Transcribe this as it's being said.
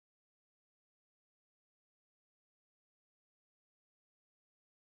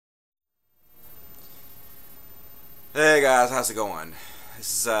Hey guys, how's it going?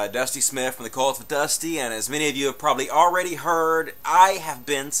 This is Dusty Smith from the Cult of Dusty, and as many of you have probably already heard, I have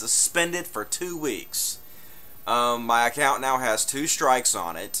been suspended for 2 weeks. My account now has 2 strikes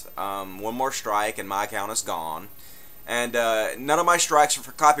on it. One more strike and my account is gone. And none of my strikes are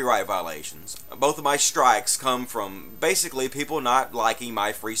for copyright violations. Both of my strikes come from basically people not liking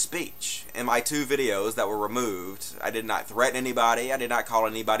my free speech. In my 2 videos that were removed, I did not threaten anybody, I did not call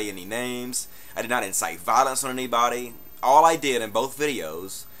anybody any names, I did not incite violence on anybody. All I did in both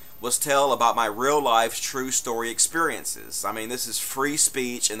videos was tell about my real life true story experiences. I mean, this is free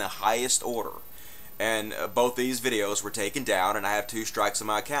speech in the highest order. And both these videos were taken down, and I have 2 strikes on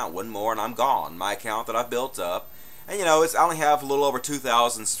my account. One more and I'm gone. My account that I've built up. And you know, I only have a little over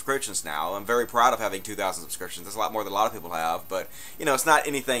 2,000 subscriptions now. I'm very proud of having 2,000 subscriptions. That's a lot more than a lot of people have. But, you know, it's not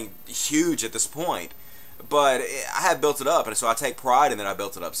anything huge at this point. But I have built it up, and so I take pride in that I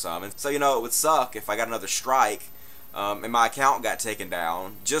built it up some. And so, you know, it would suck if I got another strike and my account got taken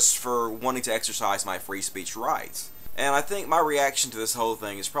down just for wanting to exercise my free speech rights. And I think my reaction to this whole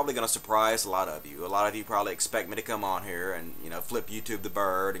thing is probably going to surprise a lot of you. A lot of you probably expect me to come on here and, you know, flip YouTube the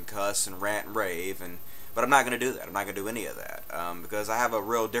bird and cuss and rant and rave, but I'm not going to do that. I'm not going to do any of that because I have a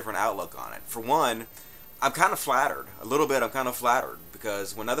real different outlook on it. For one, I'm kind of flattered. A little bit, I'm kind of flattered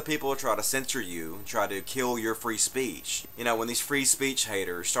because when other people try to censor you, try to kill your free speech, you know, when these free speech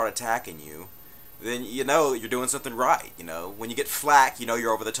haters start attacking you, then you know you're doing something right. You know, when you get flack, you know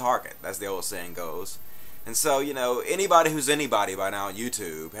you're over the target, as the old saying goes. And so, you know, anybody who's anybody by now on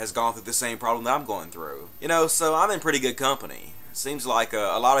YouTube has gone through the same problem that I'm going through. You know, so I'm in pretty good company. It seems like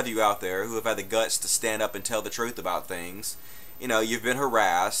a lot of you out there who have had the guts to stand up and tell the truth about things, you know, you've been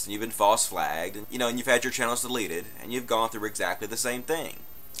harassed, and you've been false flagged, and, you know, and you've had your channels deleted, and you've gone through exactly the same thing.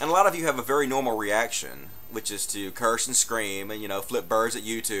 And a lot of you have a very normal reaction, which is to curse and scream and, you know, flip birds at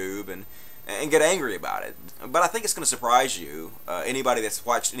YouTube and get angry about it. But I think it's going to surprise you, anybody that's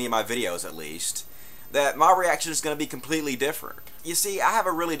watched any of my videos at least, that my reaction is going to be completely different. You see, I have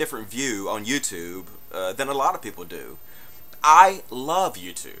a really different view on YouTube than a lot of people do. I love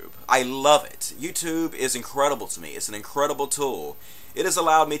YouTube. I love it. YouTube is incredible to me. It's an incredible tool. It has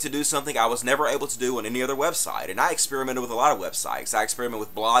allowed me to do something I was never able to do on any other website. And I experimented with a lot of websites. I experimented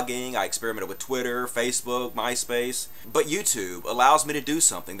with blogging. I experimented with Twitter, Facebook, MySpace. But YouTube allows me to do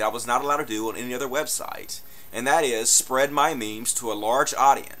something that I was not allowed to do on any other website. And that is spread my memes to a large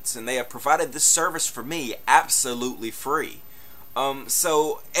audience. And they have provided this service for me absolutely free.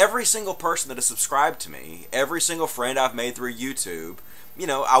 So every single person that has subscribed to me, every single friend I've made through YouTube, you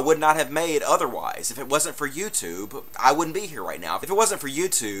know, I would not have made otherwise. If it wasn't for YouTube, I wouldn't be here right now. If it wasn't for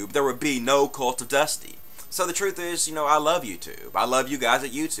YouTube, there would be no Cult of Dusty. So the truth is, you know, I love YouTube. I love you guys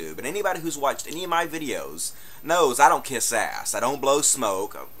at YouTube. And anybody who's watched any of my videos knows I don't kiss ass. I don't blow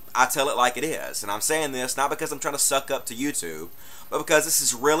smoke. I tell it like it is. And I'm saying this not because I'm trying to suck up to YouTube, but because this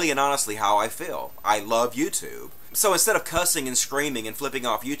is really and honestly how I feel. I love YouTube. So instead of cussing and screaming and flipping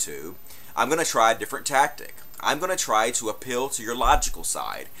off YouTube, I'm going to try a different tactic. I'm going to try to appeal to your logical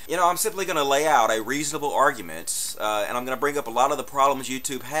side. You know, I'm simply going to lay out a reasonable argument, and I'm going to bring up a lot of the problems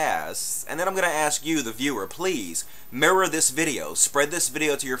YouTube has, and then I'm going to ask you, the viewer, please mirror this video, spread this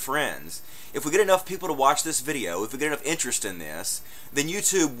video to your friends. If we get enough people to watch this video, if we get enough interest in this, then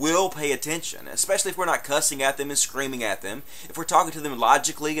YouTube will pay attention, especially if we're not cussing at them and screaming at them. If we're talking to them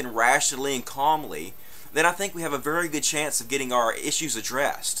logically and rationally and calmly, then I think we have a very good chance of getting our issues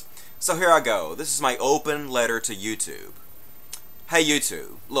addressed. So here I go. This is my open letter to YouTube. Hey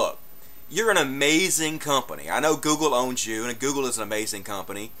YouTube, look, you're an amazing company. I know Google owns you, and Google is an amazing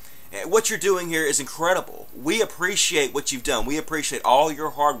company. What you're doing here is incredible. We appreciate what you've done. We appreciate all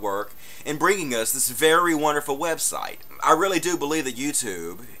your hard work in bringing us this very wonderful website. I really do believe that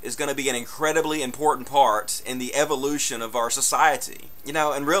YouTube is going to be an incredibly important part in the evolution of our society. You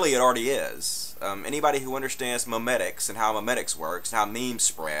know, and really it already is. Anybody who understands memetics and how memetics works, and how memes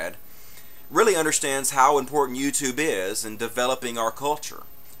spread, really understands how important YouTube is in developing our culture.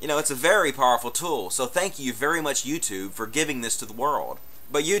 You know, it's a very powerful tool, so thank you very much YouTube for giving this to the world.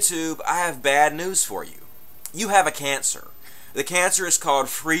 But YouTube, I have bad news for you. You have a cancer. The cancer is called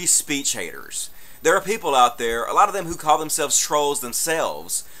free speech haters. There are people out there, a lot of them who call themselves trolls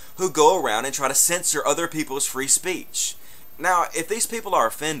themselves, who go around and try to censor other people's free speech. Now, if these people are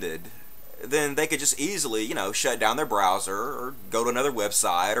offended, then they could just easily, you know, shut down their browser or go to another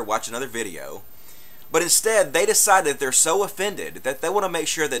website or watch another video. But instead, they decide that they're so offended that they want to make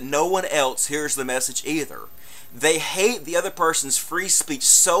sure that no one else hears the message either. They hate the other person's free speech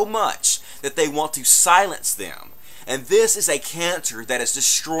so much that they want to silence them. And this is a cancer that is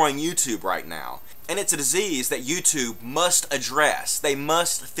destroying YouTube right now. And it's a disease that YouTube must address. They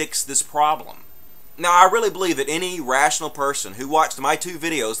must fix this problem. Now, I really believe that any rational person who watched my 2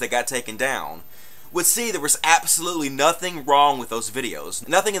 videos that got taken down would see there was absolutely nothing wrong with those videos.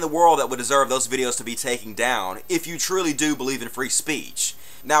 Nothing in the world that would deserve those videos to be taken down if you truly do believe in free speech.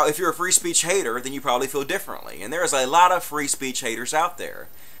 Now, if you're a free speech hater, then you probably feel differently. And there's a lot of free speech haters out there.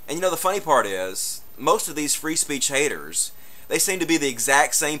 And you know, the funny part is, most of these free speech haters, they seem to be the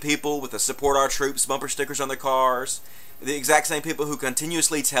exact same people with the Support Our Troops bumper stickers on their cars, the exact same people who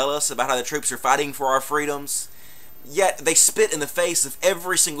continuously tell us about how the troops are fighting for our freedoms. Yet they spit in the face of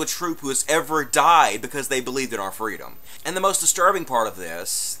every single troop who has ever died because they believed in our freedom. And the most disturbing part of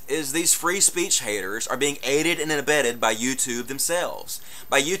this is these free speech haters are being aided and abetted by YouTube themselves.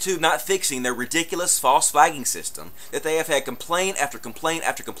 By YouTube not fixing their ridiculous false flagging system that they have had complaint after complaint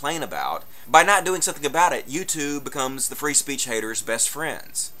after complaint about. By not doing something about it, YouTube becomes the free speech haters' best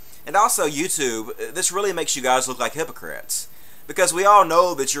friends. And also YouTube, this really makes you guys look like hypocrites. Because we all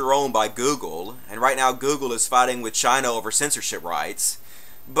know that you're owned by Google, and right now Google is fighting with China over censorship rights.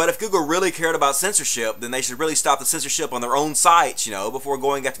 But if Google really cared about censorship, then they should really stop the censorship on their own sites, before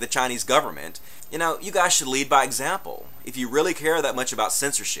going after the Chinese government. You guys should lead by example. If you really care that much about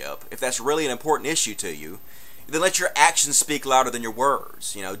censorship, if that's really an important issue to you, then let your actions speak louder than your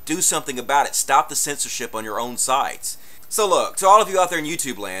words. Do something about it. Stop the censorship on your own sites. So look, to all of you out there in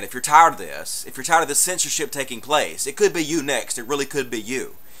YouTube land, if you're tired of this, if you're tired of this censorship taking place, it could be you next. It really could be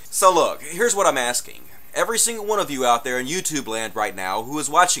you. So look, here's what I'm asking. Every single one of you out there in YouTube land right now who is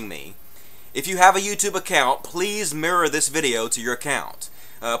watching me, if you have a YouTube account, please mirror this video to your account.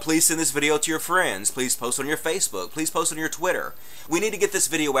 Please send this video to your friends. Please post on your Facebook. Please post on your Twitter. We need to get this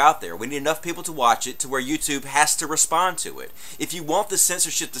video out there. We need enough people to watch it to where YouTube has to respond to it. If you want the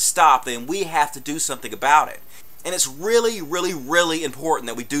censorship to stop, then we have to do something about it. And it's really, really, really important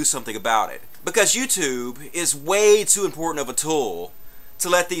that we do something about it. Because YouTube is way too important of a tool to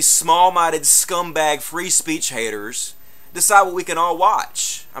let these small-minded scumbag free speech haters decide what we can all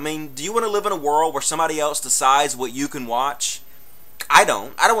watch. I mean, do you want to live in a world where somebody else decides what you can watch? I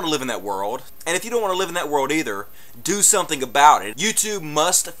don't. I don't want to live in that world. And if you don't want to live in that world either, do something about it. YouTube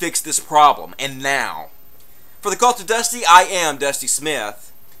must fix this problem, and now. For the Cult of Dusty, I am Dusty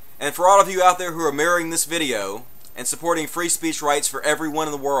Smith. And for all of you out there who are mirroring this video and supporting free speech rights for everyone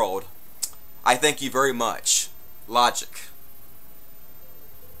in the world, I thank you very much. Logic.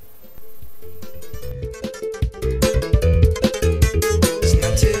 It's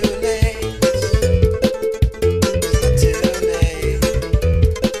not too late. It's not too late.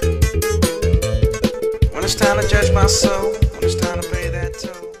 When it's time to judge my soul,